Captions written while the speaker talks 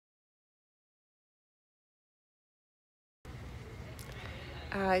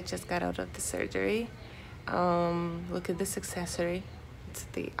I just got out of the surgery. Look at this accessory. It's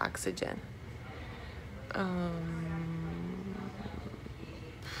the oxygen. I'm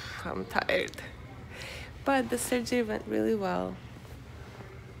tired. But the surgery went really well.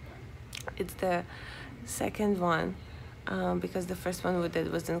 It's the second one because the first one we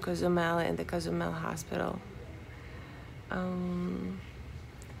did was in Cozumel, in the Cozumel hospital.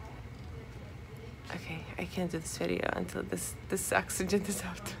 Okay, I can't do this video until this oxygen is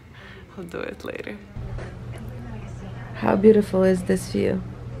out. I'll do it later. How beautiful is this view?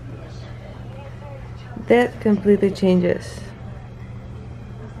 That completely changes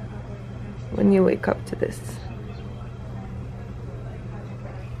when you wake up to this.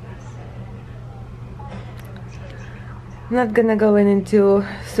 I'm not gonna go into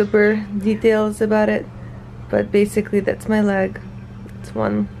super details about it, but basically that's my leg. That's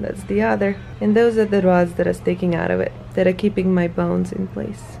one, that's the other. And those are the rods that are sticking out of it, that are keeping my bones in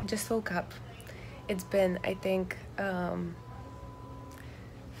place. Just woke up. It's been, I think,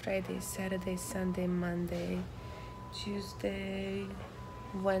 Friday, Saturday, Sunday, Monday, Tuesday,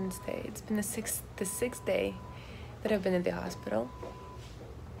 Wednesday. It's been the sixth day that I've been in the hospital.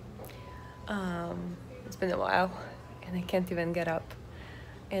 It's been a while, and I can't even get up,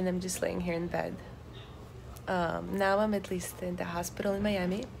 and I'm just laying here in bed. Now I'm at least in the hospital in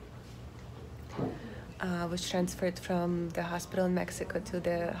Miami. Was transferred from the hospital in Mexico to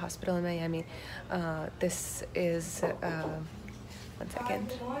the hospital in Miami. This is, one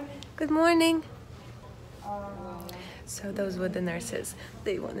second. Good morning. So those were the nurses.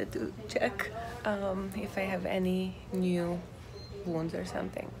 They wanted to check if I have any new wounds or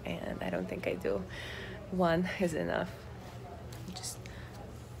something, and I don't think I do. One is enough. Just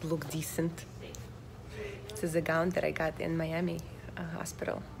look decent. This is a gown that I got in Miami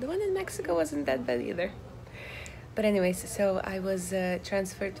hospital. The one in Mexico wasn't that bad either. But anyways, so I was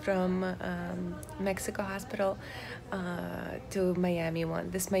transferred from Mexico hospital to Miami one.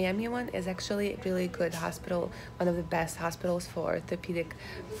 This Miami one is actually a really good hospital, one of the best hospitals for orthopedic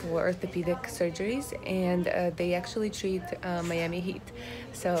surgeries, and they actually treat Miami Heat.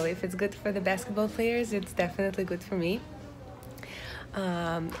 So if it's good for the basketball players, it's definitely good for me.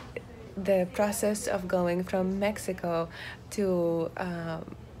 The process of going from Mexico to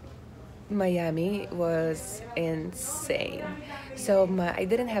Miami was insane. So I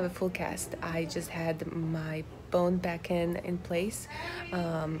didn't have a full cast. I just had my bone back in place,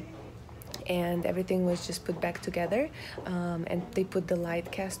 and everything was just put back together, and they put the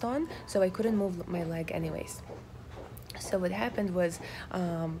light cast on, so I couldn't move my leg anyways. So what happened was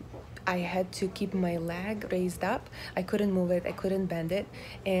I had to keep my leg raised up. I couldn't move it, I couldn't bend it,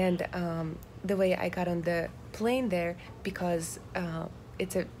 and the way I got on the plane there, because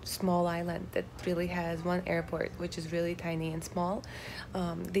it's a small island that really has one airport, which is really tiny and small.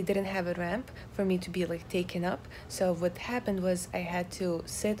 They didn't have a ramp for me to be like taken up. So what happened was I had to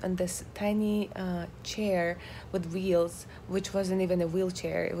sit on this tiny chair with wheels, which wasn't even a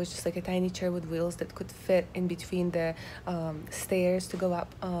wheelchair. It was just like a tiny chair with wheels that could fit in between the stairs to go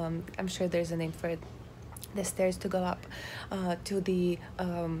up. I'm sure there's a name for it. The stairs to go up to the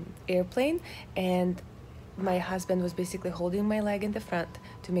airplane, and my husband was basically holding my leg in the front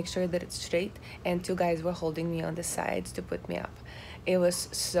to make sure that it's straight, and two guys were holding me on the sides to put me up. It was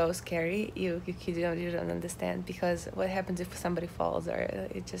so scary. You don't understand, because what happens if somebody falls, or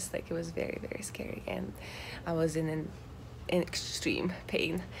it just like, it was very, very scary, and I was in extreme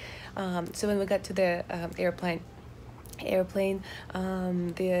pain. So when we got to the airplane,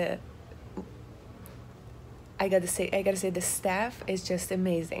 I gotta say the staff is just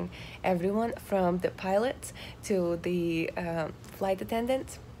amazing. Everyone from the pilots to the flight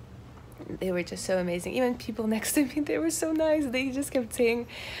attendants, they were just so amazing. Even people next to me, they were so nice. They just kept saying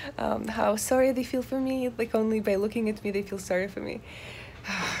how sorry they feel for me. Like, only by looking at me, they feel sorry for me.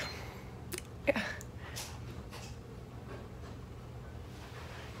 Yeah.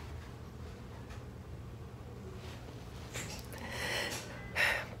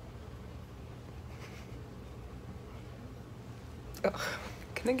 Oh,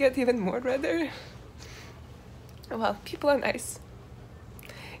 can I get even more redder? Well, people are nice.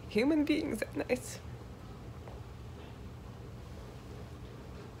 Human beings are nice.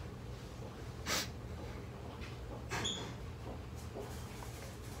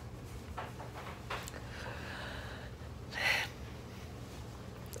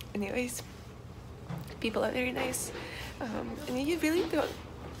 Anyways, people are very nice, and you really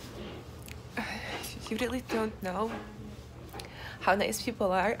don't know how nice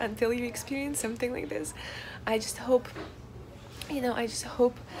people are until you experience something like this. I just hope, you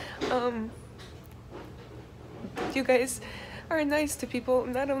guys are nice to people,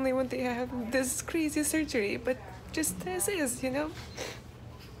 not only when they have this crazy surgery, but just as is,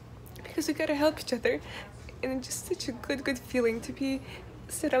 because we gotta help each other. And it's just such a good feeling to be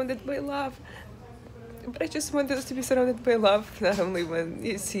surrounded by love. But I just want us to be surrounded by love, not only when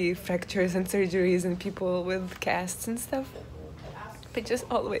you see fractures and surgeries and people with casts and stuff, but just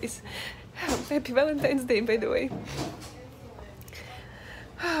always. Happy Valentine's Day, by the way.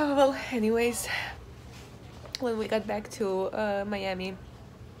 Well, anyways, when we got back to Miami,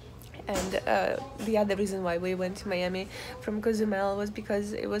 and the other reason why we went to Miami from Cozumel was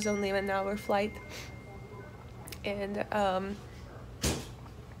because it was only an hour flight, and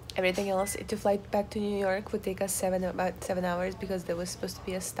everything else to flight back to New York would take us about 7 hours, because there was supposed to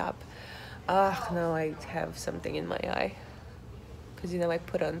be a stop. No, I have something in my eye, because I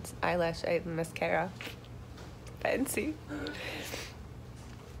put on mascara, fancy.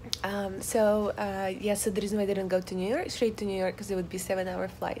 So the reason why I didn't go to New York, straight to New York, because it would be 7 hour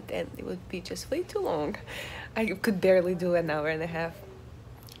flight and it would be just way too long. I could barely do an hour and a half.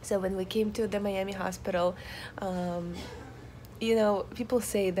 So when we came to the Miami hospital, people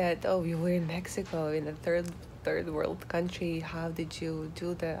say that, oh, you were in Mexico, in a third world country. How did you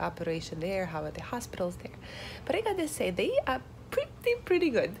do the operation there? How are the hospitals there? But I gotta say, they are pretty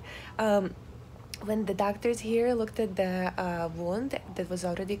good. When the doctors here looked at the wound that was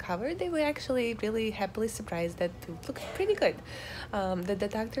already covered, they were actually really happily surprised that it looked pretty good. The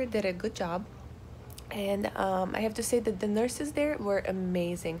doctor did a good job. And I have to say that the nurses there were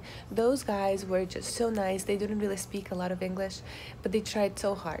amazing. Those guys were just so nice. They didn't really speak a lot of English, but they tried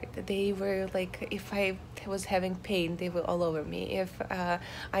so hard. They were like, if I was having pain, they were all over me. If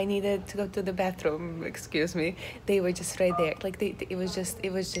I needed to go to the bathroom, excuse me, they were just right there. Like it was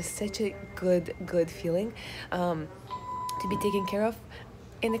just such a good feeling to be taken care of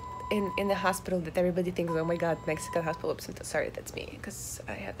in a hospital that everybody thinks, oh my God, Mexican hospital. Oops, I'm sorry, that's me, because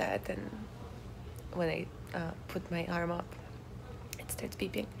I have that. And when I put my arm up, it starts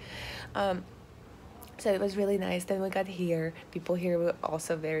beeping. So it was really nice. Then we got here. People here were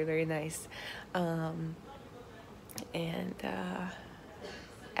also very nice. And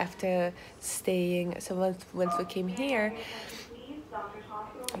after staying, so once we came here,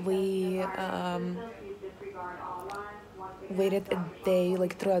 we waited a day,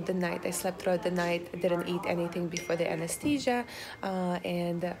 like throughout the night. I slept throughout the night. I didn't eat anything before the anesthesia,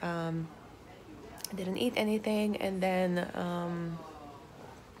 and didn't eat anything. And then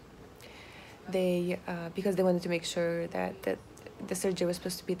they because they wanted to make sure that the surgery was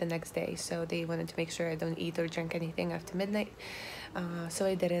supposed to be the next day, so they wanted to make sure I don't eat or drink anything after midnight. So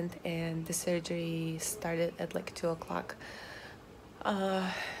I didn't, and the surgery started at like 2 o'clock.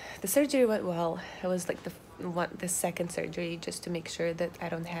 The surgery went well. It was like the second surgery, just to make sure that I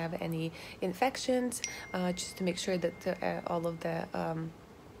don't have any infections, just to make sure that all of the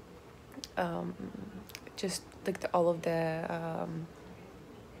just like all of the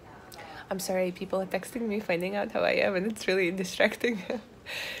I'm sorry, people are texting me finding out how I am, and it's really distracting.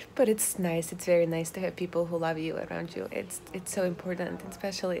 But it's nice. It's very nice to have people who love you around you. It's so important,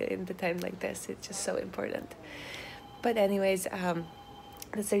 especially in the time like this. It's just so important. But anyways,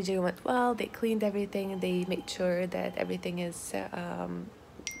 the surgery went well. They cleaned everything. They made sure that everything is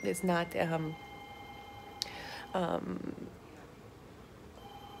not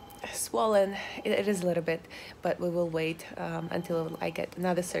swollen. It is a little bit, but we will wait until I get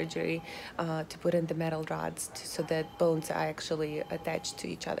another surgery to put in the metal rods so that bones are actually attached to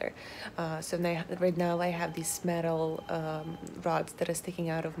each other. So now, right now I have these metal rods that are sticking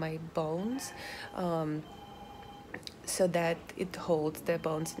out of my bones, so that it holds the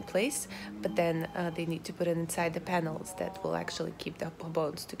bones in place, but then they need to put it inside the panels that will actually keep the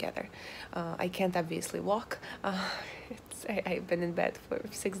bones together. I can't obviously walk. I've been in bed for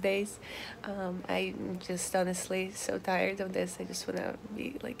 6 days. I'm just honestly so tired of this. I just want to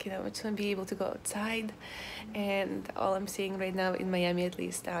be like, I just want to be able to go outside. And all I'm seeing right now in Miami, at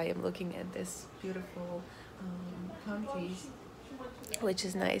least, I am looking at this beautiful palm trees, which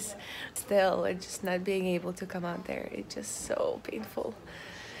is nice. Still, just not being able to come out there, it's just so painful.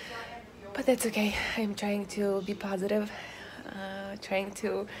 But that's okay. I'm trying to be positive, trying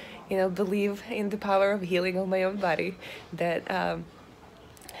to, believe in the power of healing of my own body, that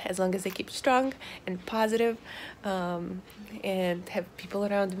as long as I keep strong and positive, and have people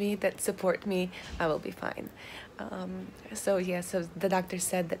around me that support me, I will be fine. So the doctor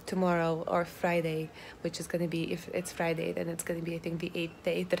said that tomorrow or Friday, which is going to be, if it's Friday, then it's going to be, I think, the 8th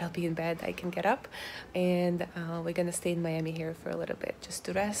day that I'll be in bed. I can get up, and we're going to stay in Miami here for a little bit just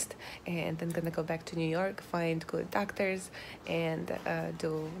to rest, and then going to go back to New York, find good doctors, and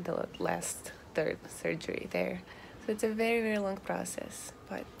do the third surgery there. So So it's a very, very long process,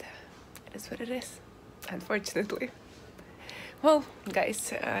 but it is what it is, unfortunately. Well,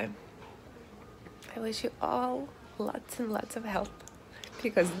 guys, I wish you all lots and lots of health,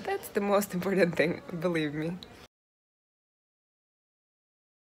 because that's the most important thing, believe me.